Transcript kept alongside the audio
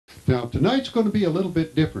Now tonight's going to be a little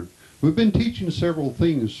bit different. We've been teaching several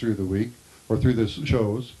things through the week, or through the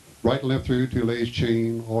shows, right and left through, two-lace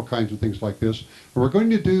chain, all kinds of things like this. And we're going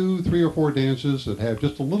to do 3 or 4 dances that have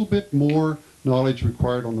just a little bit more knowledge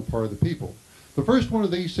required on the part of the people. The first one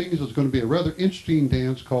of these things is going to be a rather interesting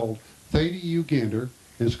dance called Thady You Gander,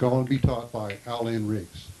 and it's going to be taught by Allynn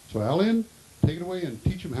Riggs. So Allynn, take it away and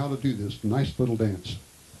teach them how to do this nice little dance.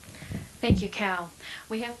 Thank you, Cal.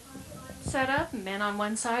 We have set up, men on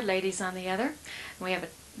one side, ladies on the other. And we have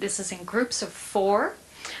this is in groups of 4.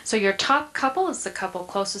 So your top couple is the couple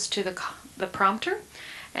closest to the prompter,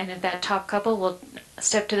 and if that top couple will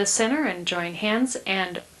step to the center and join hands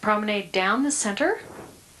and promenade down the center.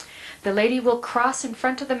 The lady will cross in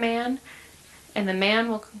front of the man, and the man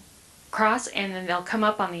will cross, and then they'll come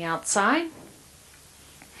up on the outside.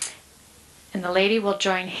 And the lady will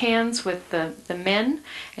join hands with the men,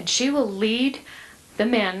 and she will lead the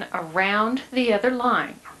men around the other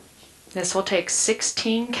line. This will take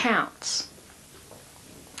 16 counts.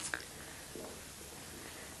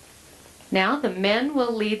 Now the men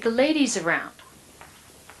will lead the ladies around.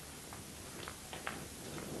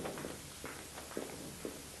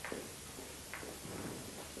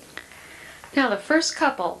 Now the first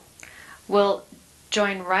couple will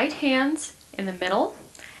join right hands in the middle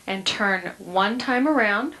and turn 1 time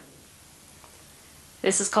around.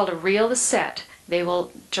 This is called a reel the set. They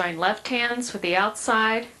will join left hands with the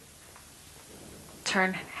outside,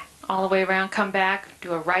 turn all the way around, come back,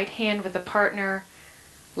 do a right hand with the partner,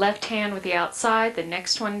 left hand with the outside, the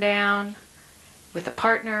next one down with the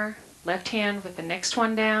partner, left hand with the next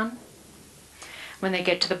one down. When they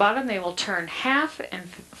get to the bottom, they will turn half and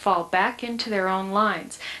fall back into their own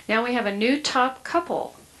lines. Now we have a new top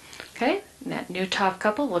couple. Okay, and that new top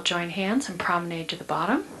couple will join hands and promenade to the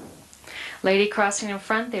bottom. Lady crossing in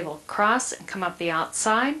front, they will cross and come up the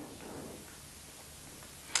outside.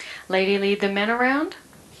 Lady lead the men around.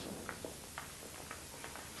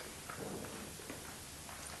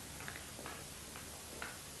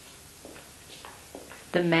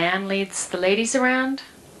 The man leads the ladies around.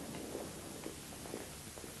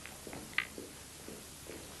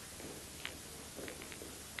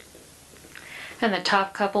 And the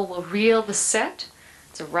top couple will reel the set.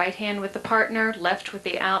 It's a right hand with the partner, left with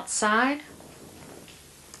the outside.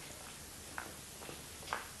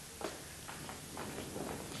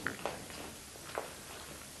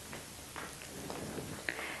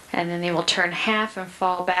 And then they will turn half and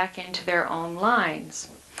fall back into their own lines.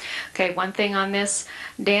 Okay, one thing on this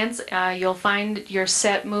dance, you'll find your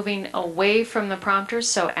set moving away from the prompter,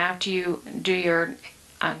 so after you do your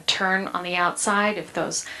turn on the outside, if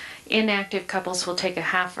those inactive couples will take a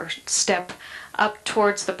half or step up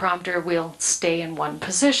towards the prompter, we'll stay in one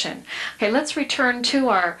position. Okay, let's return to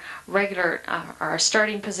our regular, our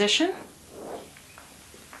starting position.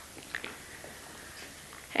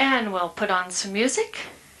 And we'll put on some music,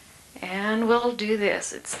 and we'll do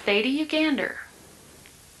this. It's Thady You Gander.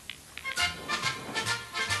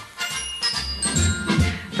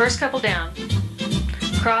 First couple down.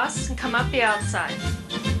 Cross and come up the outside.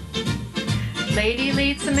 Lady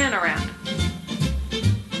leads the men around.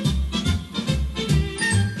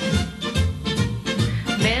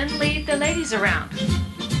 Men lead the ladies around.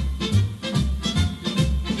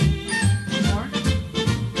 More.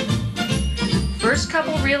 First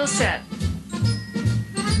couple reel a set.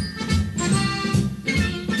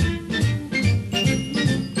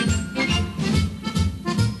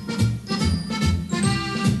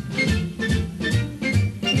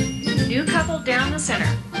 New couple down the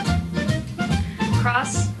center.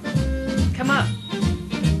 Cross, come up.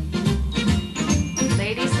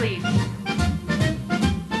 Ladies lead.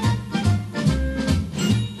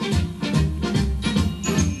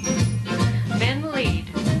 Men lead.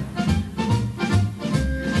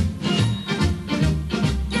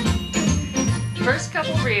 First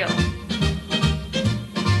couple reel.